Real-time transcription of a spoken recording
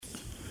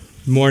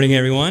Morning,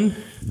 everyone.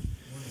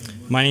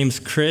 My name's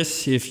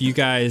Chris. If you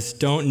guys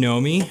don't know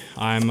me,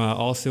 I'm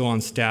also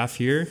on staff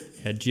here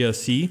at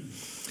GOC.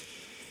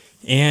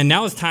 And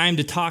now it's time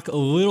to talk a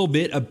little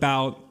bit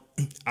about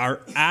our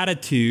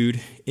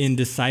attitude in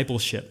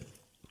discipleship.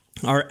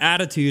 Our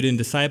attitude in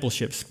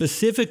discipleship,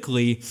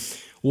 specifically,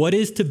 what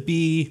is to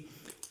be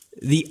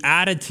the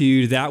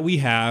attitude that we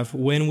have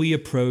when we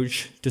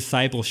approach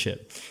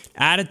discipleship.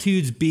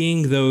 Attitudes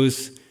being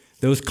those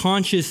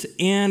conscious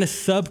and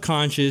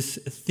subconscious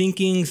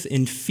thinkings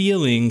and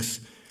feelings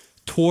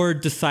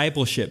toward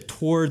discipleship,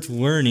 towards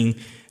learning,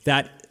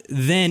 that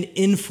then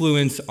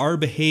influence our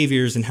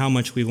behaviors and how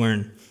much we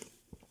learn.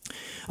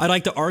 I'd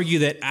like to argue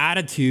that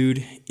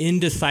attitude in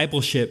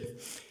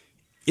discipleship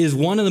is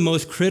one of the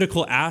most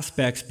critical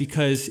aspects,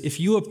 because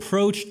if you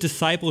approach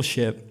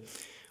discipleship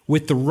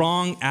with the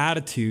wrong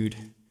attitude,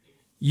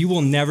 you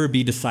will never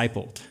be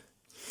discipled.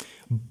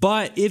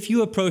 But if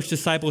you approach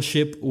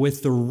discipleship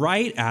with the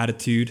right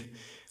attitude,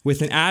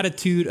 with an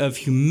attitude of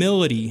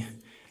humility,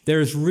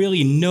 there's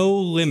really no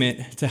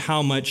limit to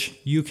how much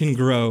you can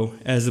grow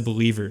as a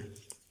believer.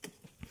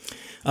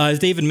 As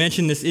David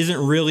mentioned, this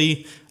isn't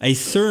really a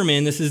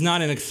sermon. This is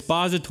not an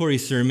expository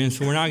sermon,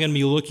 so we're not going to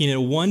be looking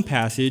at one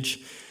passage.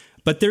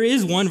 But there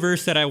is one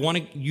verse that I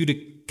want you to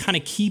kind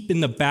of keep in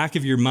the back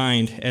of your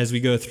mind as we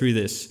go through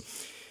this.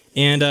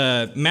 And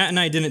Matt and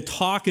I didn't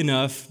talk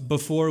enough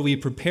before we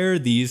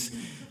prepared these,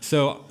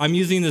 so I'm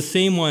using the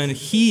same one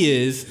he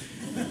is,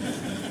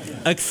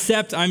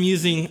 except I'm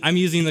using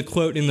the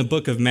quote in the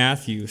book of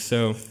Matthew.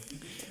 So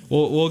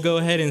we'll go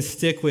ahead and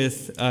stick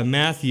with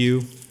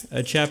Matthew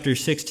chapter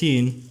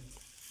 16,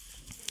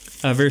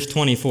 verse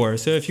 24.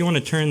 So if you want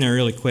to turn there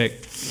really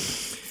quick.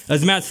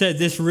 As Matt said,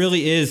 this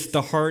really is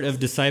the heart of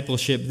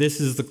discipleship. This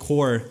is the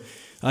core.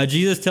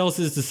 Jesus tells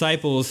his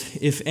disciples,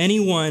 if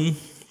anyone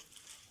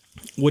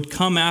would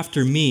come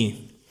after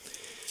me,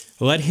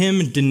 let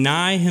him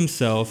deny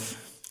himself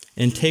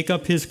and take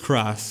up his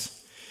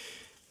cross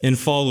and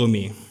follow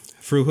me.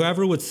 For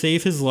whoever would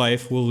save his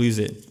life will lose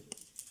it,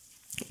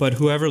 but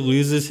whoever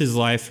loses his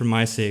life for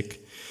my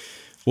sake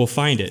will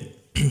find it.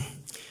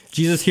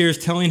 Jesus here is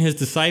telling his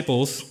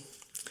disciples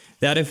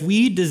that if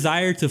we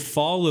desire to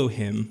follow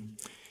him,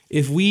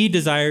 if we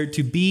desire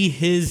to be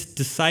his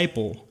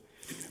disciple,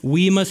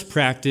 we must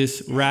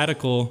practice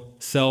radical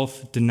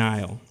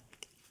self-denial.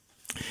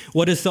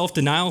 What is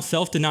self-denial?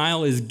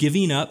 Self-denial is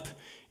giving up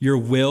your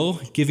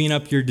will, giving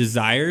up your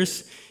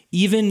desires,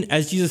 even,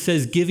 as Jesus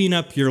says, giving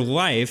up your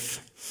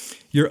life,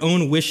 your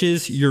own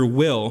wishes, your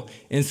will.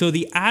 And so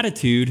the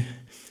attitude,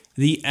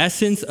 the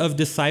essence of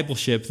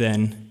discipleship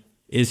then,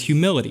 is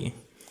humility.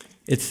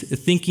 It's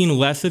thinking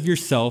less of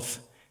yourself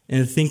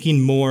and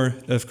thinking more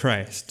of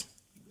Christ.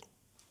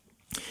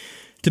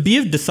 To be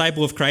a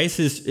disciple of Christ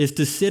is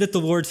to sit at the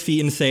Lord's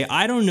feet and say,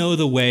 I don't know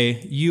the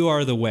way, you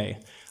are the way.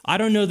 I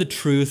don't know the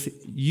truth,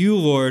 you,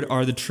 Lord,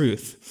 are the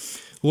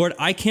truth. Lord,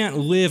 I can't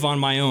live on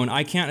my own.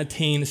 I can't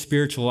attain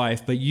spiritual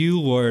life, but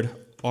you, Lord,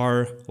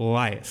 are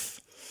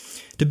life.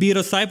 To be a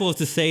disciple is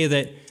to say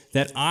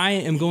that I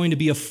am going to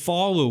be a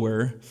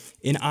follower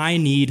and I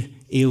need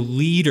a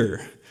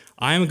leader.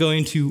 I am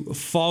going to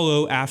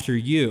follow after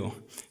you.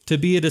 To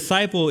be a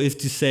disciple is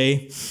to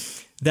say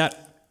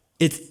that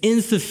it's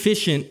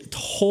insufficient to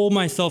hold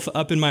myself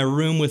up in my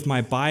room with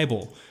my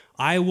Bible.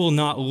 I will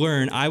not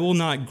learn, I will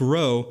not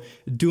grow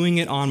doing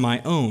it on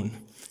my own.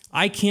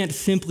 I can't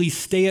simply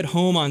stay at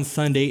home on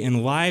Sunday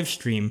and live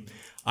stream.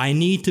 I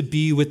need to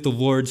be with the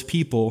Lord's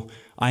people.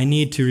 I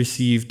need to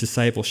receive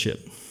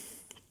discipleship.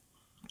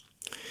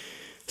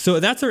 So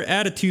that's our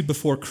attitude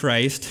before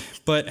Christ,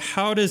 but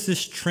how does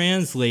this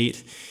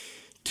translate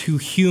to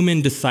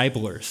human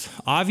disciplers?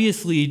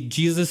 Obviously,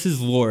 Jesus is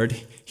Lord.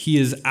 He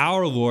is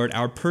our Lord,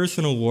 our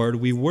personal Lord.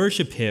 We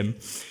worship him.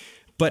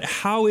 But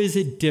how is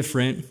it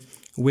different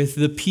with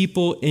the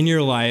people in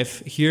your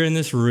life here in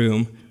this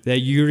room that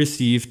you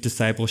receive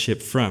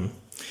discipleship from?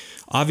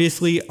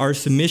 Obviously, our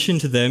submission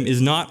to them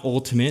is not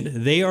ultimate.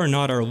 They are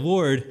not our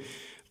Lord.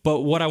 But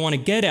what I want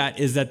to get at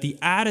is that the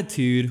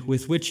attitude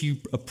with which you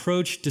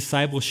approach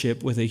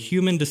discipleship with a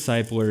human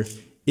discipler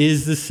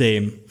is the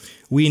same.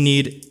 We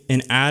need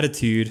an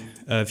attitude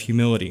of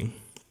humility.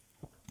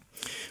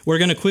 We're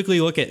going to quickly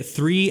look at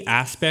three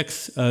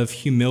aspects of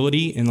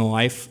humility in the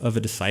life of a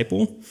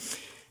disciple.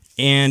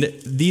 And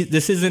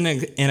this isn't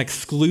an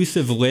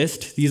exclusive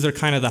list. These are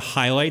kind of the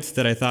highlights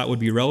that I thought would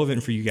be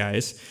relevant for you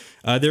guys.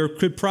 There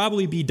could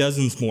probably be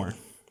dozens more.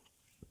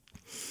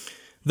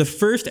 The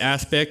first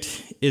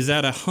aspect is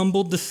that a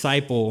humble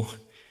disciple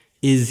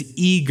is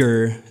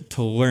eager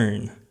to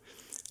learn.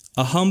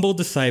 A humble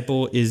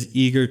disciple is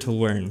eager to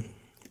learn.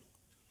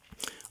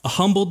 A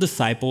humble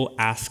disciple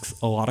asks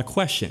a lot of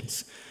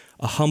questions.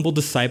 A humble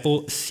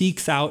disciple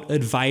seeks out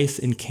advice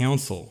and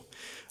counsel.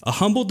 A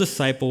humble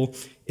disciple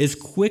is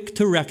quick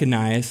to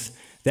recognize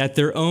that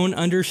their own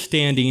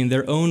understanding,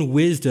 their own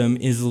wisdom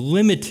is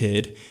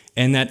limited,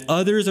 and that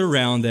others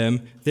around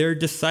them, their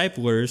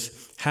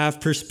disciplers,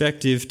 have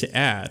perspective to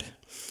add.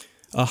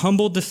 A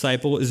humble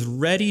disciple is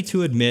ready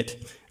to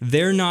admit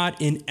they're not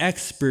an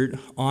expert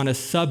on a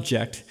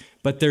subject,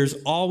 but there's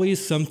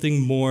always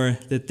something more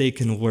that they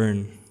can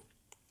learn.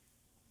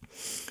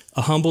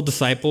 A humble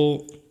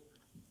disciple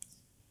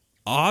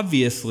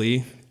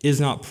obviously is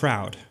not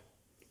proud.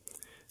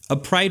 A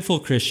prideful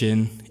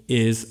Christian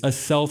is a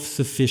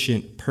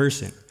self-sufficient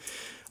person.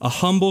 A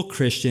humble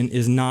Christian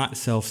is not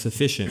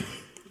self-sufficient.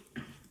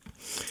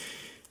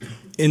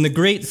 In the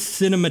great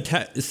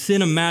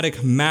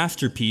cinematic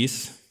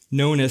masterpiece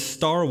known as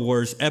Star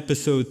Wars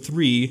Episode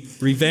 3,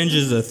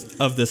 Revenges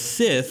of the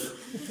Sith,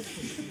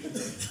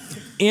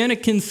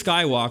 Anakin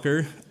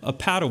Skywalker, a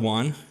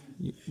Padawan,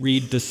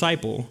 read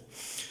disciple,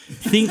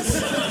 thinks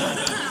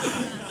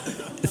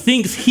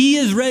he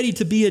is ready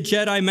to be a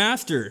Jedi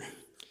Master.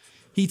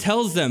 He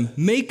tells them,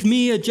 "Make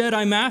me a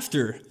Jedi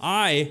Master.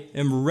 I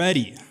am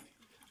ready.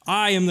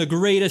 I am the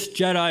greatest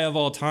Jedi of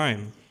all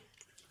time."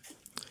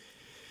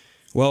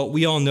 Well,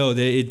 we all know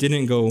that it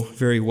didn't go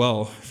very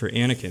well for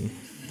Anakin.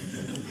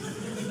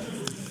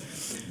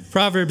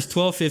 Proverbs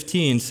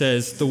 12:15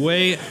 says, the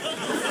way...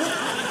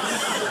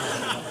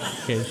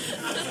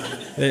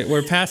 Okay,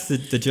 we're past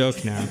the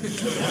joke now.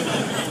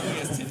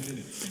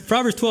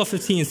 Proverbs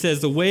 12:15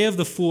 says, the way of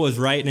the fool is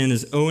right in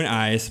his own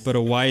eyes, but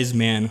a wise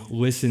man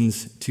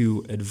listens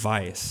to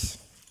advice.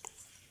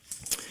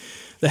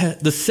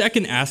 The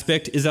second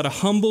aspect is that a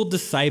humble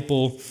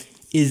disciple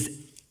is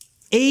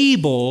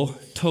able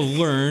to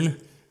learn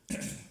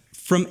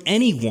from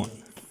anyone.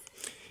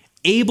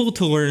 Able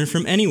to learn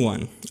from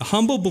anyone. A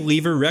humble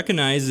believer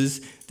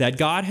recognizes that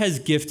God has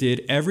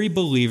gifted every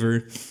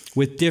believer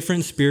with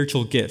different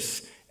spiritual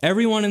gifts.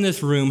 Everyone in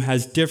this room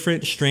has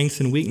different strengths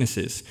and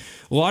weaknesses.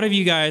 A lot of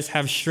you guys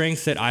have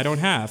strengths that I don't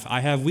have. I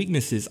have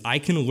weaknesses. I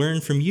can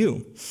learn from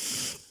you.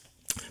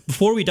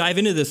 Before we dive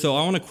into this, though,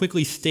 I want to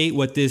quickly state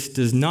what this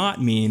does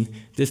not mean.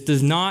 This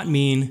does not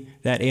mean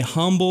that a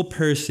humble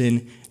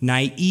person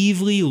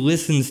naively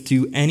listens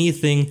to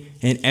anything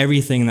and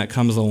everything that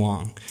comes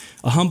along.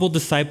 A humble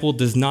disciple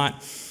does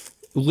not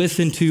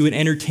listen to and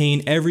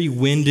entertain every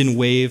wind and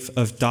wave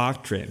of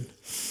doctrine.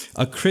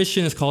 A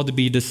Christian is called to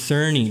be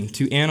discerning,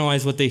 to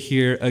analyze what they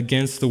hear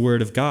against the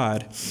Word of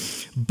God.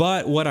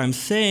 But what I'm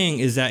saying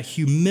is that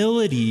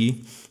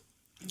humility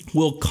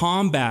will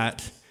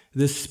combat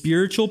the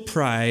spiritual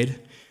pride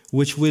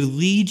which would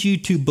lead you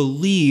to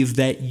believe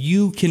that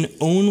you can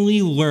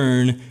only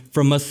learn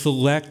from a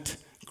select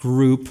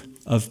group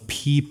of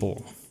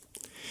people.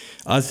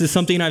 This is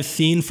something I've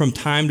seen from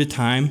time to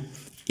time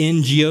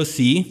in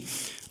GOC.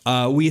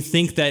 We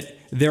think that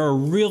there are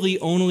really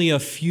only a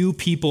few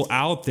people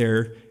out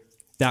there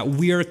that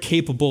we are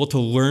capable to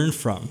learn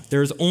from.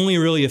 There's only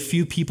really a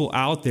few people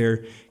out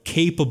there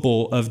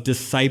capable of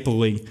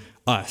discipling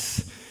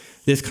us.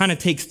 This kind of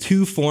takes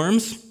two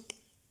forms.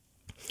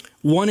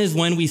 One is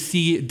when we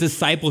see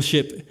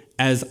discipleship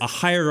as a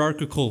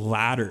hierarchical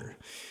ladder.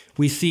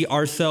 We see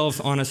ourselves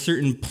on a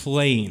certain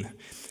plane.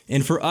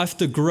 And for us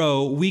to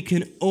grow, we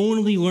can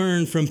only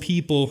learn from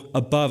people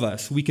above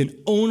us. We can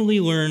only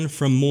learn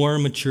from more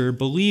mature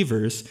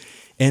believers.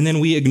 And then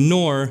we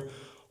ignore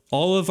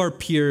all of our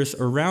peers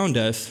around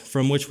us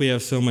from which we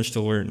have so much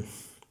to learn.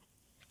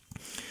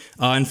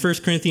 In 1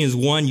 Corinthians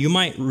 1, you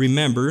might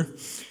remember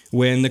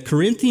when the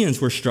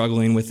Corinthians were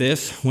struggling with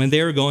this, when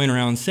they were going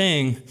around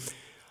saying,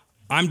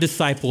 I'm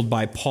discipled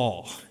by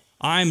Paul.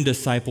 I'm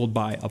discipled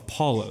by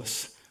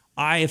Apollos.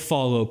 I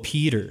follow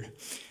Peter.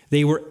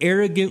 They were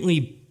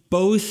arrogantly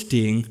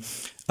boasting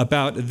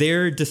about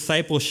their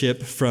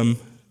discipleship from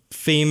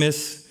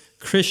famous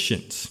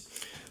Christians.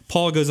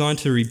 Paul goes on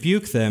to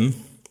rebuke them,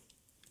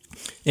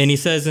 and he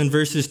says in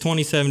verses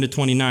 27 to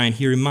 29,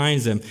 he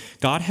reminds them,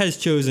 God has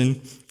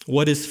chosen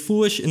what is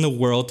foolish in the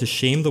world to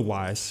shame the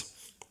wise.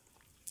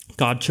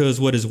 God chose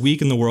what is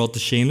weak in the world to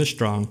shame the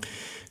strong.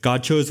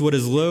 God chose what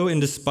is low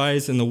and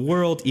despised in the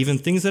world, even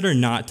things that are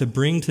not, to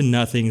bring to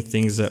nothing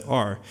things that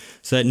are,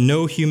 so that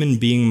no human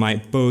being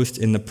might boast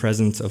in the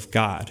presence of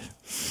God.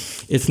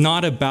 It's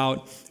not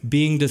about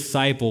being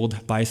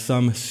discipled by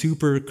some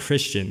super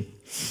Christian.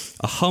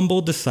 A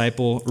humble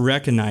disciple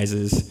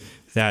recognizes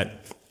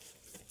that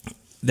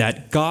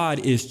God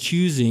is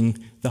choosing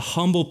the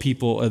humble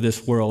people of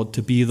this world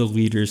to be the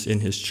leaders in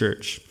his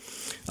church.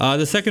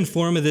 The second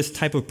form of this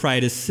type of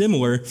pride is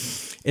similar.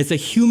 It's a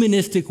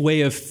humanistic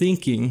way of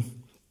thinking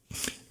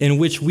in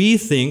which we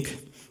think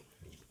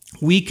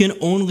we can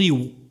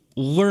only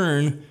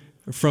learn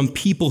from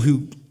people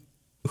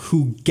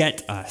who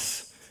get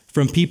us,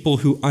 from people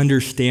who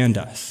understand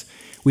us.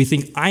 We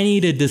think, I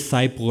need a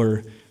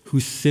discipler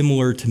who's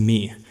similar to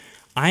me.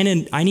 I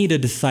need a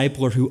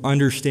discipler who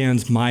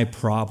understands my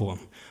problem.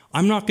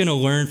 I'm not going to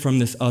learn from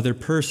this other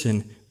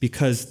person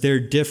because they're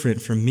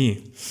different from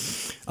me.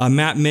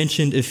 Matt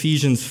mentioned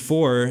Ephesians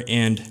 4,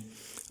 and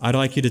I'd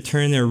like you to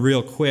turn there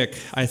real quick.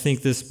 I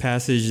think this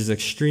passage is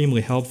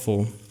extremely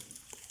helpful.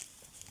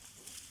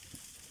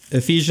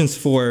 Ephesians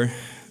 4,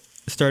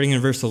 starting in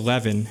verse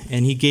 11,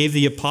 and he gave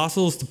the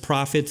apostles, the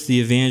prophets,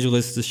 the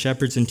evangelists, the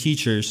shepherds, and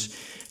teachers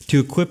to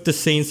equip the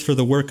saints for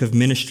the work of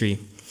ministry,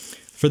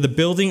 for the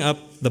building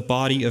up the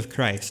body of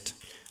Christ,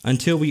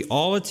 until we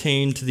all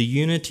attain to the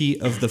unity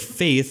of the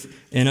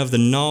faith and of the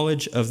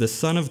knowledge of the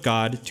Son of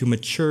God, to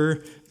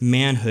mature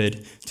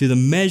manhood, to the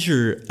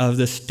measure of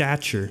the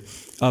stature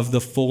of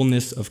the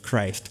fullness of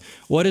Christ.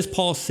 What is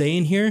Paul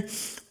saying here?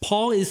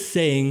 Paul is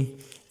saying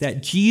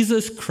that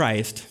Jesus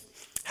Christ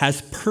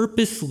has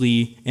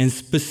purposely and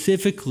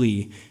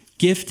specifically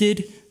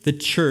gifted the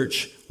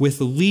church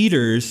with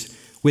leaders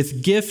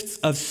with gifts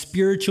of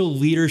spiritual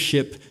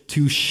leadership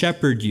to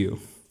shepherd you.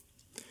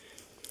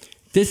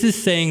 This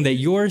is saying that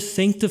your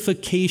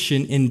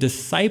sanctification in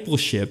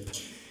discipleship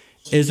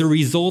is a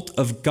result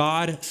of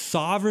God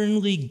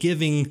sovereignly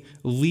giving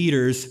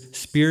leaders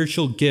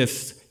spiritual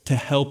gifts to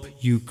help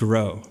you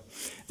grow.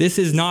 This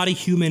is not a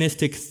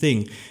humanistic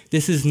thing.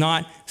 This is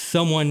not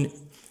someone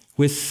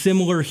with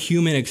similar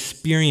human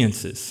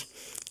experiences.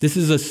 This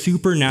is a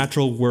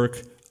supernatural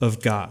work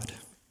of God.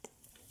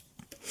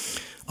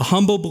 A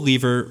humble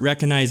believer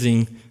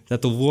recognizing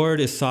that the Lord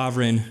is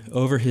sovereign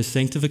over his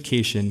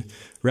sanctification,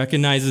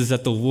 recognizes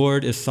that the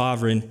Lord is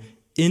sovereign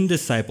in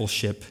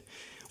discipleship,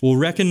 will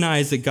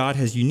recognize that God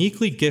has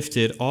uniquely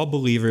gifted all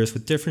believers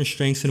with different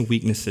strengths and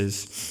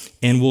weaknesses,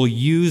 and will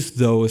use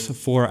those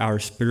for our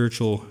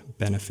spiritual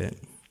benefit.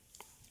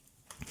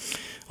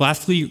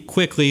 Lastly,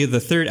 quickly, the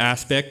third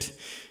aspect,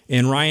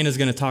 and Ryan is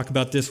going to talk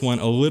about this one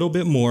a little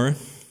bit more.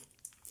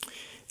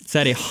 It's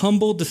that a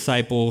humble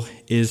disciple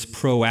is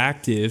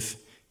proactive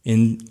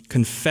in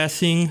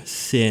confessing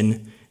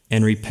sin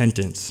and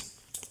repentance.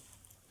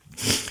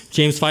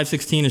 James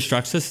 5:16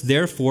 instructs us,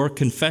 "Therefore,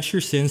 confess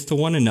your sins to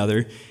one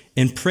another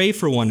and pray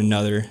for one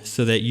another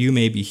so that you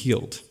may be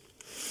healed."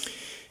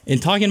 In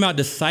talking about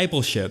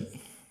discipleship,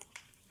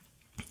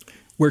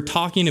 we're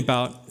talking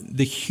about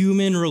the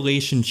human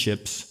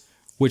relationships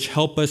which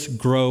help us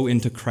grow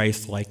into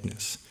Christ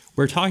likeness.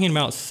 We're talking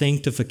about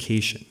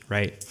sanctification,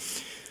 right?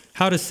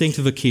 How does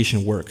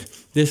sanctification work?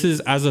 This is,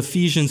 as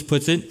Ephesians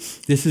puts it,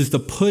 this is the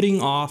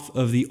putting off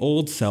of the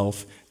old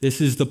self. This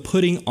is the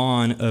putting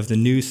on of the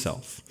new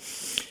self.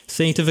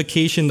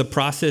 Sanctification, the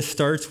process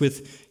starts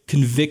with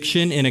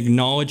conviction and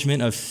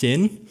acknowledgement of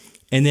sin,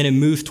 and then it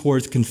moves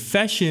towards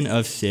confession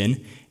of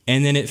sin,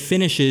 and then it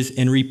finishes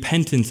in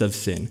repentance of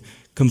sin,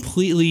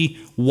 completely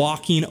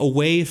walking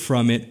away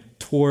from it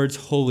towards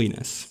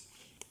holiness.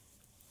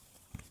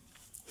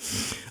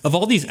 Of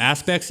all these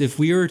aspects, if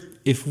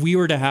we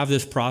were to have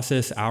this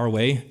process our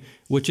way,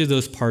 which of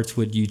those parts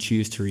would you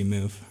choose to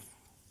remove?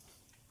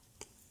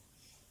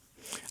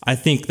 I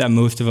think that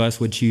most of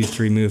us would choose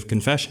to remove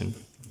confession.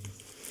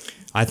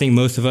 I think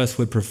most of us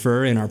would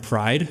prefer, in our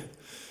pride,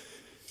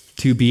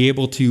 to be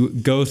able to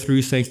go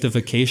through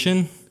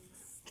sanctification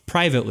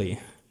privately,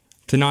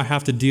 to not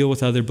have to deal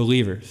with other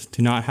believers,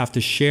 to not have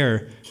to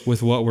share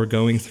with what we're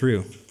going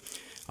through.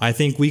 I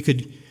think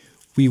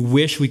we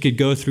wish we could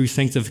go through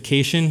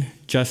sanctification,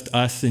 just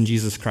us and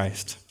Jesus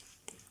Christ.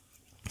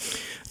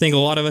 I think a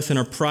lot of us in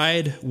our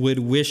pride would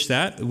wish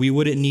that we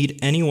wouldn't need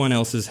anyone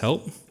else's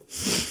help.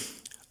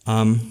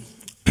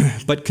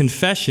 But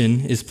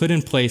confession is put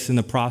in place in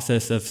the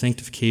process of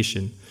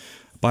sanctification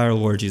by our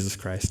Lord Jesus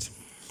Christ.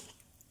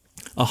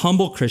 A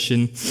humble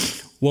Christian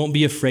won't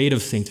be afraid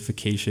of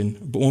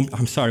sanctification,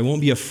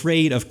 won't be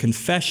afraid of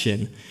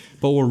confession,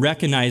 but will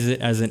recognize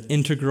it as an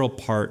integral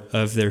part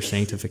of their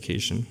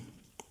sanctification.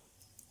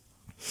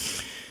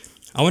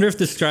 I wonder if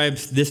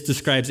this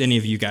describes any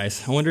of you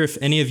guys. I wonder if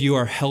any of you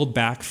are held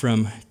back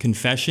from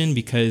confession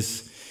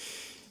because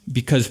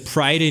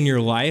pride in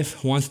your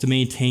life wants to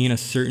maintain a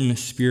certain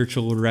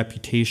spiritual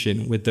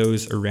reputation with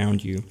those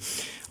around you.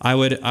 I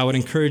would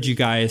encourage you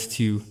guys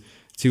to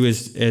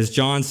as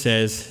John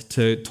says,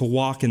 to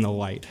walk in the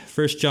light.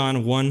 1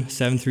 John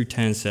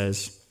 1:7-10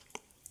 says,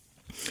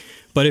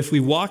 "But if we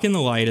walk in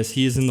the light as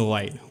he is in the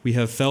light, we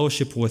have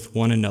fellowship with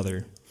one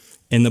another,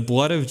 and the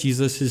blood of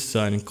Jesus his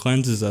Son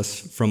cleanses us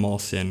from all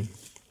sin.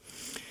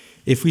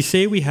 If we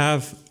say we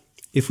have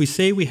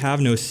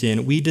no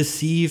sin, we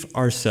deceive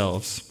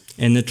ourselves,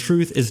 and the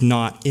truth is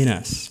not in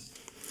us.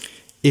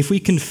 If we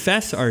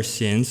confess our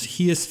sins,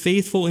 he is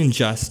faithful and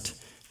just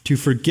to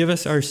forgive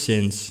us our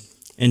sins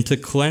and to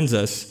cleanse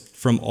us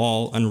from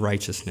all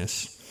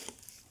unrighteousness.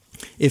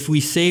 If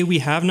we say we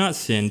have not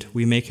sinned,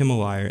 we make him a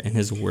liar, and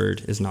his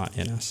word is not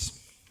in us."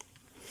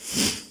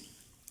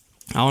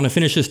 I want to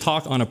finish this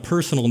talk on a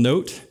personal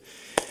note.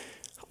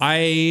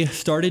 I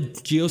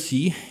started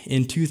GOC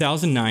in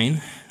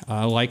 2009,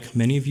 like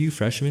many of you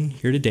freshmen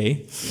here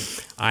today.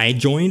 I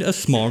joined a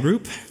small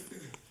group.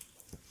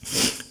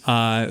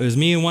 It was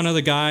me and one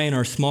other guy and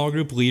our small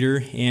group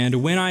leader,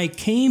 and when I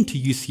came to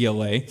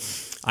UCLA,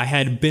 I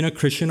had been a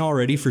Christian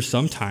already for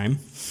some time.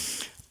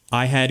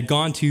 I had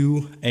gone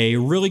to a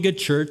really good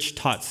church,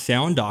 taught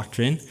sound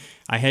doctrine.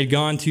 I had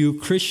gone to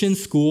Christian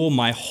school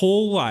my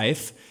whole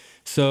life,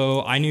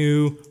 so I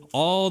knew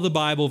all the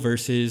Bible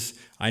verses.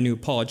 I knew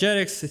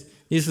apologetics.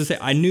 Needless to say,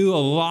 I knew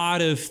a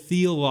lot of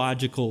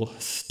theological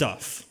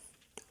stuff.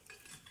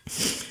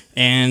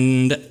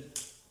 And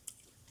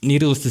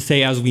needless to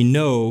say, as we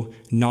know,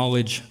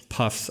 knowledge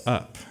puffs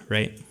up,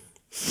 right?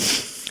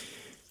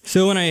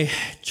 So when I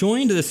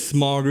joined this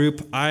small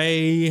group,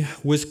 I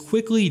was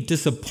quickly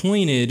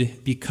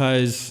disappointed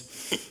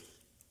because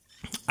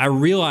I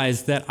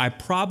realized that I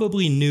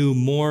probably knew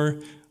more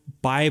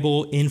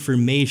Bible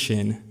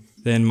information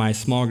than my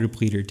small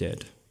group leader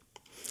did.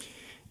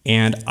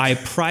 And I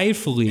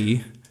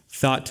pridefully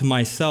thought to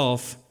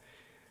myself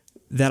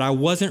that I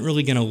wasn't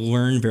really going to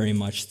learn very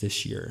much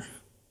this year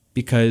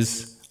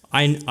because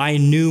I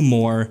knew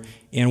more,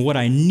 and what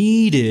I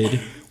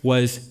needed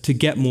was to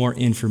get more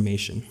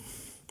information.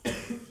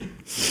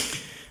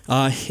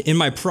 In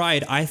my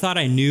pride, I thought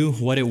I knew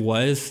what it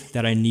was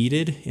that I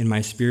needed in my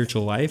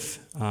spiritual life,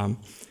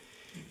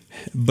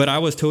 but I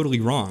was totally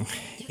wrong.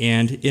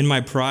 And in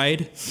my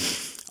pride,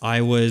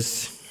 I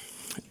was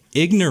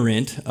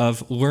ignorant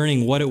of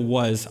learning what it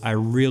was I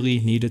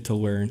really needed to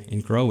learn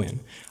and grow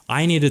in.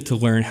 I needed to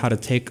learn how to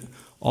take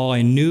all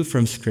I knew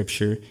from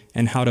Scripture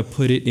and how to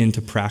put it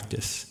into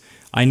practice.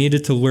 I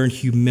needed to learn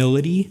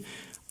humility.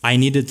 I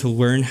needed to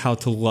learn how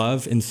to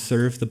love and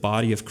serve the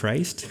body of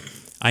Christ.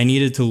 I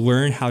needed to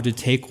learn how to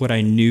take what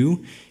I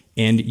knew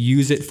and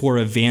use it for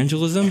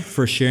evangelism,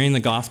 for sharing the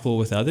gospel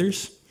with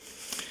others.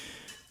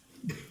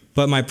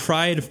 But my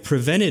pride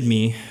prevented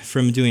me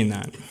from doing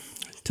that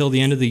till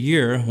the end of the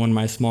year when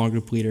my small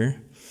group leader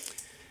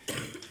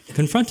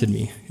confronted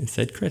me and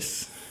said,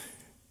 "Chris,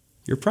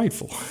 you're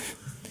prideful."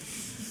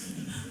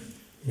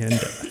 And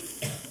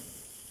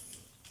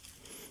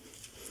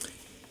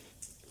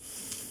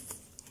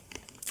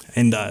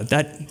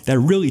that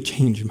really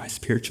changed my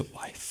spiritual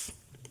life.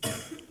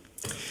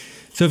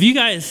 So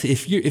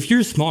if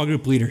your small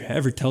group leader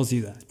ever tells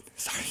you that,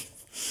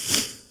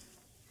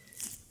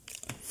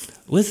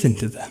 listen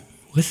to them.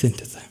 Listen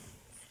to them.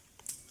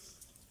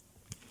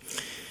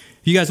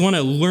 If you guys want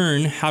to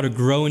learn how to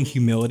grow in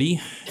humility,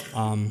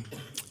 I'm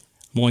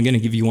only going to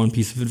give you one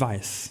piece of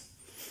advice.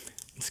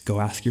 Let's go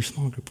ask your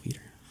small group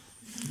leader.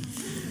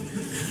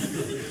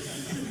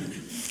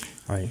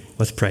 All right,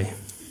 let's pray.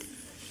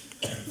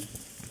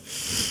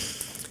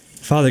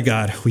 Father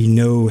God, we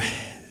know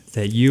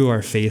that you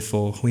are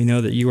faithful. We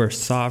know that you are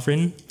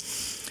sovereign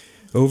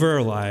over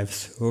our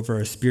lives, over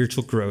our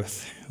spiritual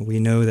growth. We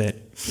know that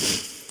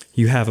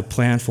you have a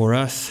plan for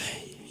us.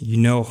 You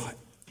know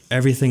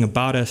everything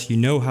about us. You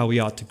know how we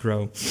ought to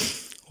grow.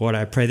 Lord,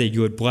 I pray that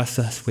you would bless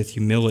us with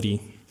humility,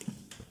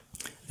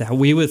 that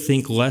we would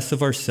think less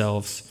of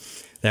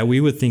ourselves, that we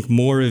would think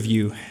more of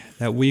you,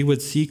 that we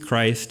would see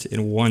Christ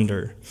in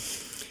wonder,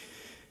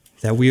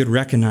 that we would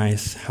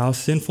recognize how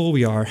sinful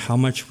we are, how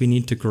much we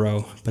need to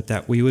grow, but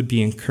that we would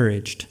be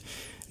encouraged,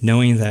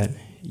 knowing that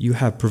you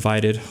have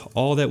provided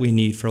all that we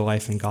need for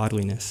life and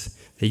godliness,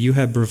 that you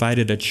have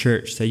provided a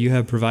church, that you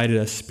have provided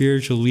us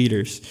spiritual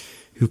leaders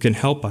who can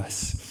help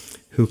us,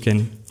 who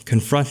can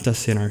confront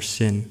us in our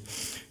sin,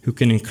 who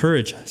can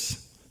encourage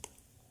us.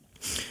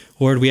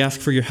 Lord, we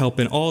ask for your help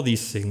in all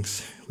these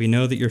things. We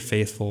know that you're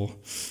faithful.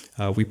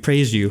 We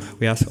praise you.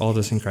 We ask all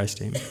this in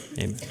Christ's name.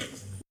 Amen.